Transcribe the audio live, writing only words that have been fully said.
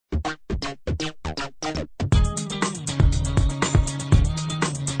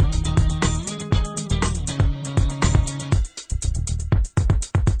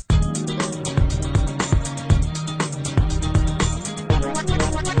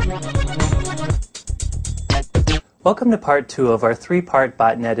Welcome to part 2 of our 3-part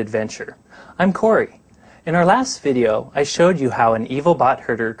botnet adventure. I'm Corey. In our last video, I showed you how an evil bot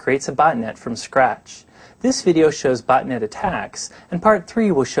herder creates a botnet from scratch. This video shows botnet attacks, and part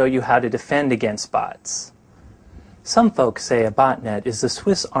 3 will show you how to defend against bots. Some folks say a botnet is the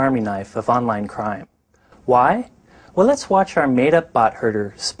Swiss Army knife of online crime. Why? Well, let's watch our made-up bot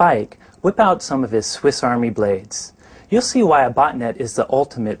herder, Spike, whip out some of his Swiss Army blades. You'll see why a botnet is the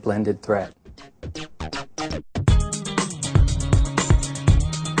ultimate blended threat.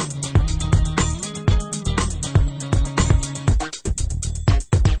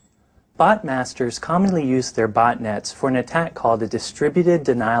 Bot masters commonly use their botnets for an attack called a distributed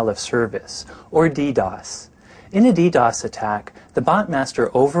denial of service, or DDoS. In a DDoS attack, the bot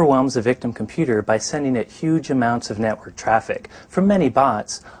master overwhelms the victim computer by sending it huge amounts of network traffic from many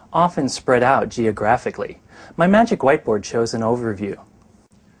bots, often spread out geographically. My magic whiteboard shows an overview.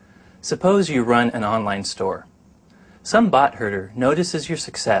 Suppose you run an online store. Some bot herder notices your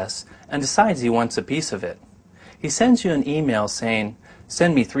success and decides he wants a piece of it. He sends you an email saying,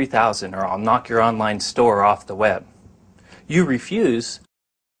 "Send me 3,000 or I'll knock your online store off the web." You refuse,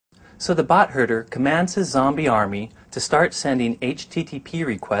 so the bot herder commands his zombie army to start sending HTTP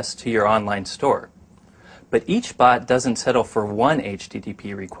requests to your online store. But each bot doesn't settle for one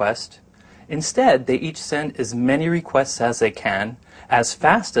HTTP request. Instead, they each send as many requests as they can, as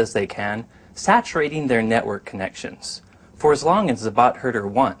fast as they can, saturating their network connections, for as long as the bot herder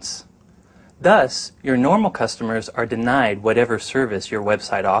wants. Thus, your normal customers are denied whatever service your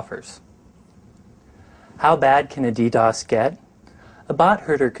website offers. How bad can a DDoS get? A bot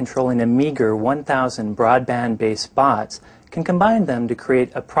herder controlling a meager 1,000 broadband-based bots can combine them to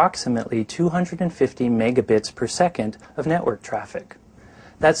create approximately 250 megabits per second of network traffic.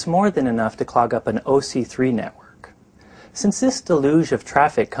 That's more than enough to clog up an OC3 network. Since this deluge of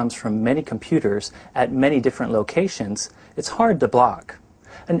traffic comes from many computers at many different locations, it's hard to block.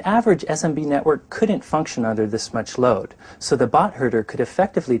 An average SMB network couldn't function under this much load, so the bot herder could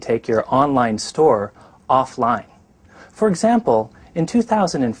effectively take your online store offline. For example, in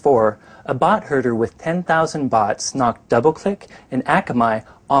 2004, a bot herder with 10,000 bots knocked DoubleClick and Akamai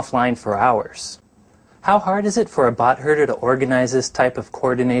offline for hours. How hard is it for a bot herder to organize this type of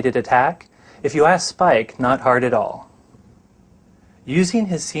coordinated attack? If you ask Spike, not hard at all. Using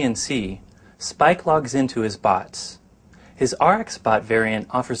his CNC, Spike logs into his bots. His RxBot variant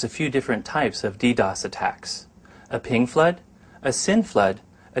offers a few different types of DDoS attacks: a ping flood, a SYN flood,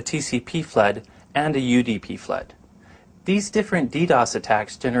 a TCP flood, and a UDP flood. These different DDoS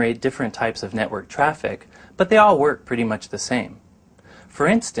attacks generate different types of network traffic, but they all work pretty much the same. For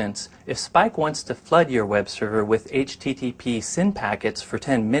instance, if Spike wants to flood your web server with HTTP SYN packets for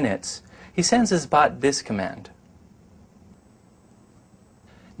 10 minutes, he sends his bot this command.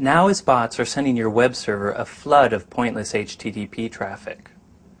 Now his bots are sending your web server a flood of pointless HTTP traffic.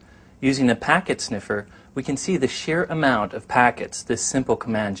 Using a packet sniffer, we can see the sheer amount of packets this simple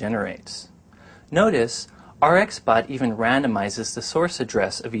command generates. Notice, RxBot even randomizes the source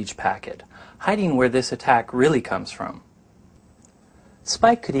address of each packet, hiding where this attack really comes from.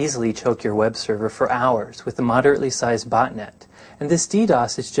 Spike could easily choke your web server for hours with a moderately sized botnet, and this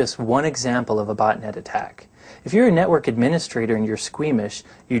DDoS is just one example of a botnet attack. If you're a network administrator and you're squeamish,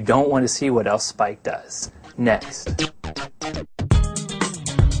 you don't want to see what else Spike does. Next.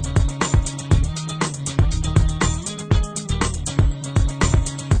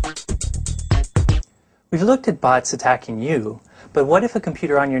 We've looked at bots attacking you, but what if a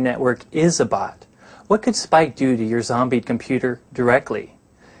computer on your network is a bot? What could Spike do to your zombied computer directly?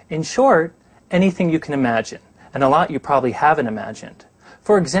 In short, anything you can imagine, and a lot you probably haven't imagined.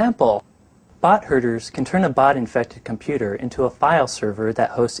 For example, bot herders can turn a bot-infected computer into a file server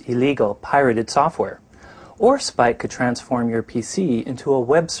that hosts illegal, pirated software. Or Spike could transform your PC into a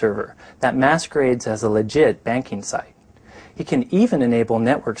web server that masquerades as a legit banking site. He can even enable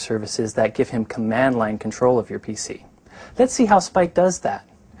network services that give him command line control of your PC. Let's see how Spike does that.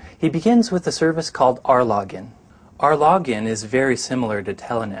 He begins with a service called rlogin. Rlogin is very similar to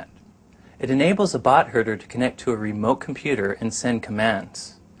Telenet. It enables a bot herder to connect to a remote computer and send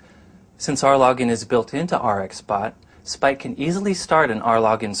commands. Since rlogin is built into RxBot, Spike can easily start an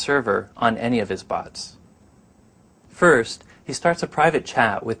rlogin server on any of his bots. First, he starts a private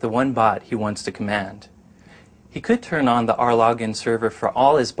chat with the one bot he wants to command. He could turn on the rlogin server for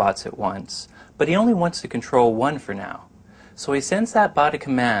all his bots at once, but he only wants to control one for now. So he sends that bot a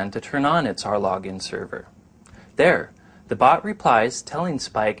command to turn on its rlogin server. There, the bot replies telling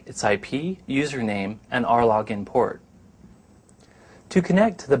Spike its IP, username, and rlogin port. To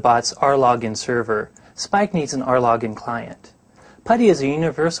connect to the bot's rlogin server, Spike needs an rlogin client. PuTTY is a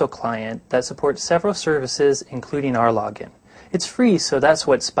universal client that supports several services, including our login. It's free, so that's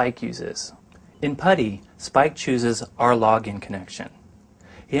what Spike uses. In PuTTY, Spike chooses our login connection.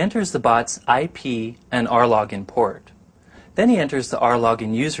 He enters the bot's IP and our login port. Then he enters the our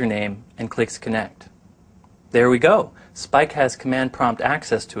login username and clicks connect. There we go. Spike has command prompt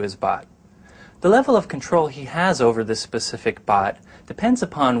access to his bot. The level of control he has over this specific bot depends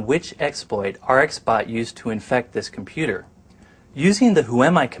upon which exploit RxBot used to infect this computer. Using the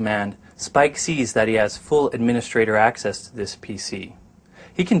whoami command, Spike sees that he has full administrator access to this PC.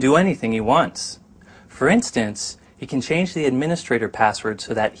 He can do anything he wants. For instance, he can change the administrator password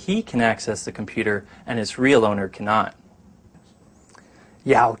so that he can access the computer and its real owner cannot.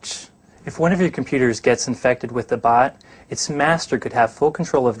 Youch! If one of your computers gets infected with the bot, its master could have full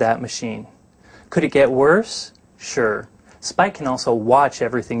control of that machine. Could it get worse? Sure. Spike can also watch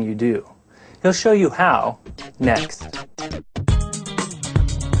everything you do. He'll show you how next.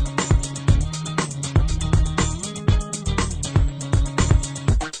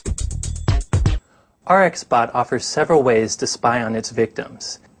 RxBot offers several ways to spy on its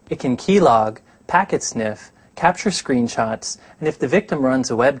victims. It can keylog, packet sniff, capture screenshots, and if the victim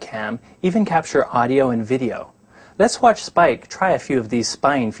runs a webcam, even capture audio and video. Let's watch Spike try a few of these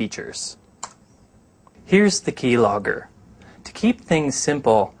spying features. Here's the keylogger. To keep things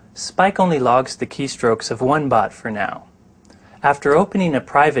simple, Spike only logs the keystrokes of one bot for now. After opening a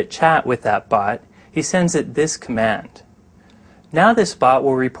private chat with that bot, he sends it this command. Now this bot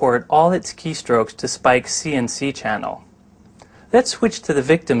will report all its keystrokes to Spike's CNC channel. Let's switch to the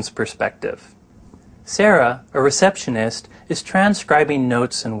victim's perspective. Sarah, a receptionist, is transcribing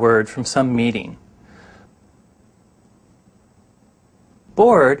notes and Word from some meeting.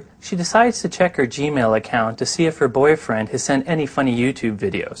 Bored, she decides to check her Gmail account to see if her boyfriend has sent any funny YouTube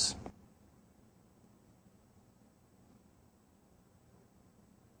videos.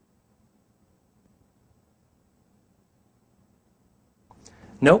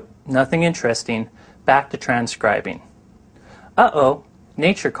 Nope, nothing interesting. Back to transcribing. Uh-oh,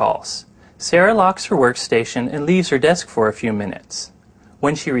 nature calls. Sarah locks her workstation and leaves her desk for a few minutes.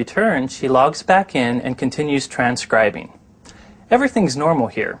 When she returns, she logs back in and continues transcribing. Everything's normal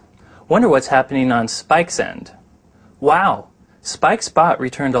here. Wonder what's happening on Spike's end. Wow, Spike's bot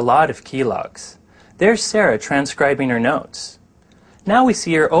returned a lot of keylogs. There's Sarah transcribing her notes. Now we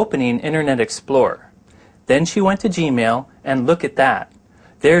see her opening Internet Explorer. Then she went to Gmail, and look at that.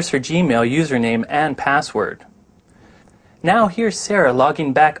 There's her Gmail username and password. Now here's Sarah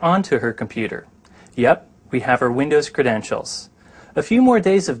logging back onto her computer. Yep, we have her Windows credentials. A few more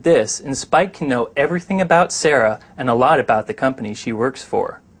days of this, and Spike can know everything about Sarah and a lot about the company she works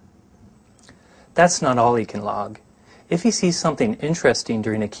for. That's not all he can log. If he sees something interesting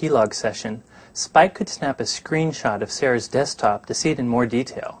during a keylog session, Spike could snap a screenshot of Sarah's desktop to see it in more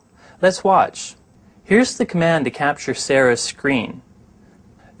detail. Let's watch. Here's the command to capture Sarah's screen.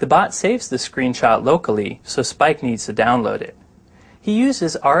 The bot saves the screenshot locally, so Spike needs to download it. He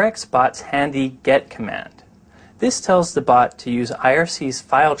uses RxBot's handy get command. This tells the bot to use IRC's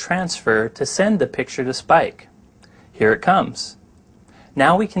file transfer to send the picture to Spike. Here it comes.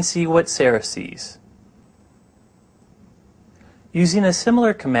 Now we can see what Sarah sees. Using a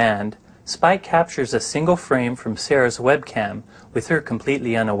similar command, Spike captures a single frame from Sarah's webcam with her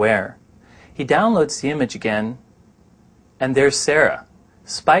completely unaware. He downloads the image again, and there's Sarah.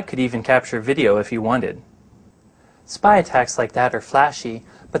 Spike could even capture video if he wanted. Spy attacks like that are flashy,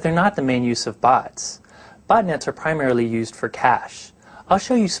 but they're not the main use of bots. Botnets are primarily used for cash. I'll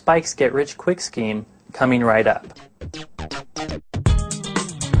show you Spike's get-rich-quick scheme coming right up.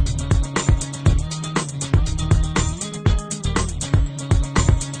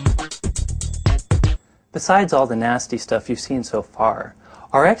 Besides all the nasty stuff you've seen so far,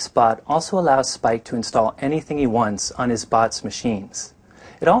 RxBot also allows Spike to install anything he wants on his bot's machines.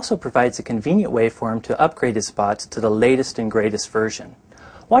 It also provides a convenient way for him to upgrade his bots to the latest and greatest version.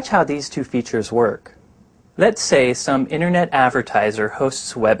 Watch how these two features work. Let's say some internet advertiser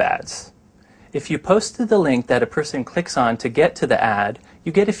hosts web ads. If you posted the link that a person clicks on to get to the ad,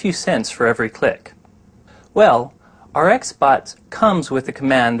 you get a few cents for every click. Well, RxBot comes with a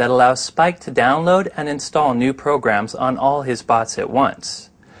command that allows Spike to download and install new programs on all his bots at once.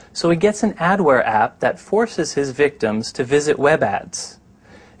 So he gets an adware app that forces his victims to visit web ads.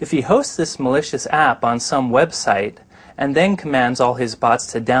 If he hosts this malicious app on some website and then commands all his bots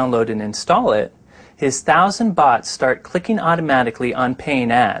to download and install it, his 1,000 bots start clicking automatically on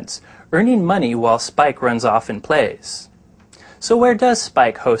paying ads, earning money while Spike runs off and plays. So where does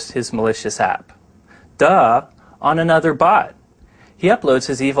Spike host his malicious app? Duh, on another bot. He uploads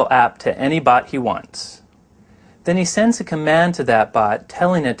his evil app to any bot he wants. Then he sends a command to that bot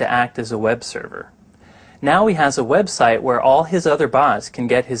telling it to act as a web server. Now he has a website where all his other bots can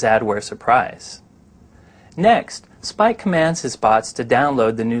get his adware surprise. Next, Spike commands his bots to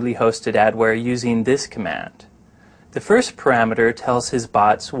download the newly hosted adware using this command. The first parameter tells his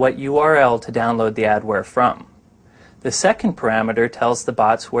bots what URL to download the adware from. The second parameter tells the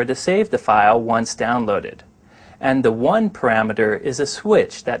bots where to save the file once downloaded. And the one parameter is a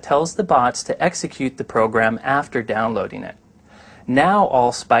switch that tells the bots to execute the program after downloading it. Now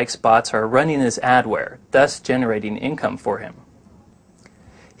all Spike's bots are running as adware, thus generating income for him.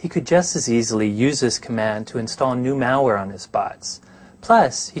 He could just as easily use this command to install new malware on his bots.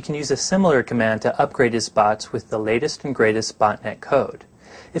 Plus, he can use a similar command to upgrade his bots with the latest and greatest botnet code.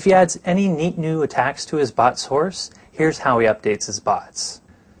 If he adds any neat new attacks to his bot source, here's how he updates his bots.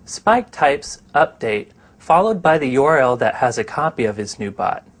 Spike types update followed by the URL that has a copy of his new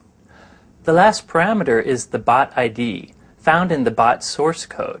bot. The last parameter is the bot ID, found in the bot source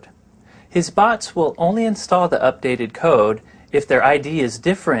code. His bots will only install the updated code if their ID is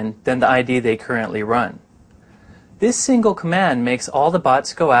different than the ID they currently run. This single command makes all the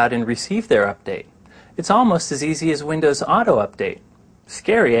bots go out and receive their update. It's almost as easy as Windows Auto Update.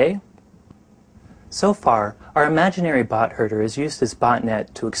 Scary, eh? So far, our imaginary bot herder has used his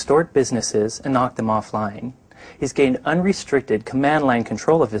botnet to extort businesses and knock them offline. He's gained unrestricted command line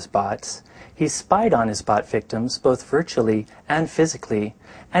control of his bots. He's spied on his bot victims, both virtually and physically,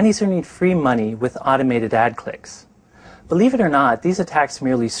 and he's earning free money with automated ad clicks. Believe it or not, these attacks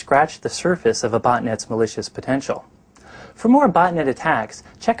merely scratch the surface of a botnet's malicious potential. For more botnet attacks,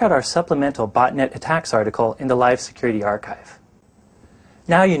 check out our supplemental botnet attacks article in the Live Security Archive.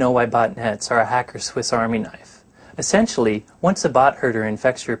 Now you know why botnets are a hacker's Swiss Army knife. Essentially, once a bot herder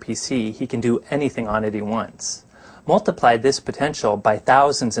infects your PC, he can do anything on it he wants. Multiply this potential by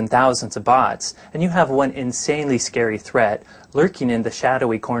thousands and thousands of bots, and you have one insanely scary threat lurking in the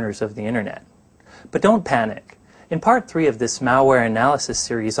shadowy corners of the internet. But don't panic. In part 3 of this malware analysis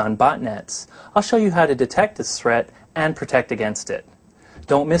series on botnets, I'll show you how to detect this threat and protect against it.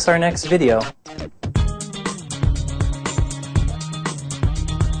 Don't miss our next video.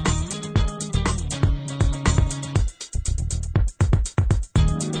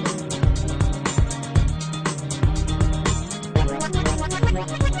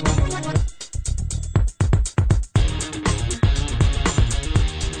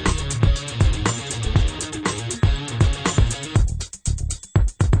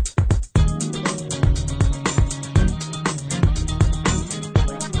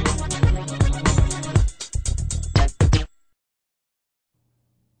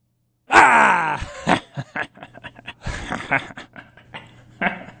 Ah!